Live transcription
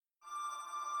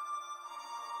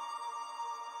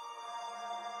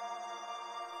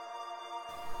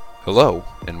Hello,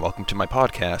 and welcome to my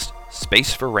podcast,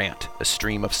 Space for Rant, a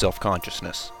stream of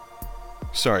self-consciousness.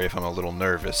 Sorry if I'm a little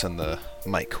nervous and the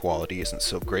mic quality isn't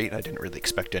so great. I didn't really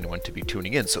expect anyone to be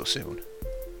tuning in so soon.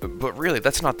 But really,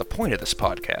 that's not the point of this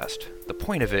podcast. The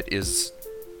point of it is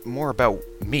more about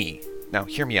me. Now,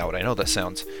 hear me out. I know that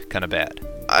sounds kind of bad.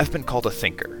 I've been called a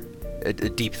thinker, a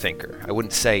deep thinker. I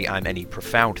wouldn't say I'm any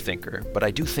profound thinker, but I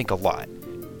do think a lot.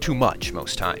 Too much,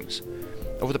 most times.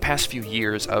 Over the past few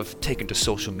years, I've taken to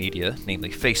social media, namely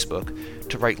Facebook,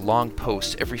 to write long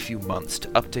posts every few months to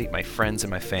update my friends and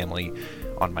my family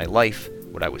on my life,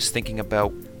 what I was thinking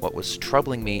about, what was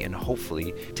troubling me, and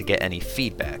hopefully to get any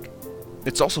feedback.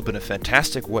 It's also been a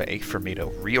fantastic way for me to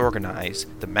reorganize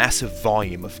the massive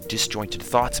volume of disjointed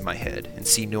thoughts in my head and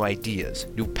see new ideas,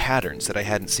 new patterns that I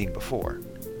hadn't seen before.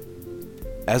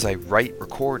 As I write,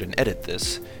 record, and edit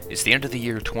this, it's the end of the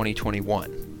year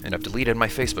 2021, and I've deleted my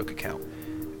Facebook account.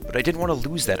 But I didn't want to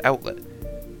lose that outlet.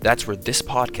 That's where this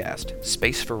podcast,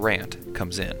 Space for Rant,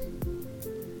 comes in.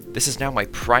 This is now my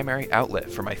primary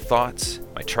outlet for my thoughts,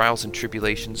 my trials and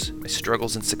tribulations, my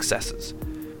struggles and successes.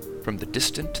 From the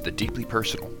distant to the deeply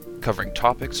personal, covering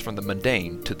topics from the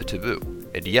mundane to the taboo.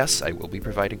 And yes, I will be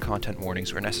providing content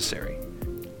warnings where necessary.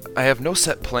 I have no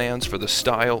set plans for the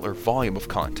style or volume of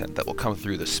content that will come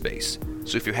through this space,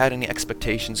 so if you had any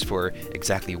expectations for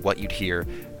exactly what you'd hear,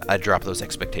 I'd drop those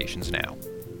expectations now.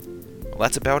 Well,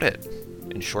 that's about it.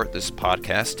 In short, this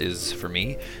podcast is, for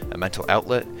me, a mental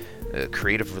outlet, a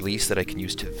creative release that I can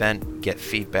use to vent, get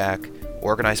feedback,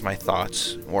 organize my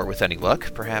thoughts, or with any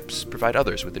luck, perhaps provide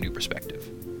others with a new perspective.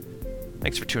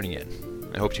 Thanks for tuning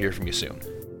in. I hope to hear from you soon.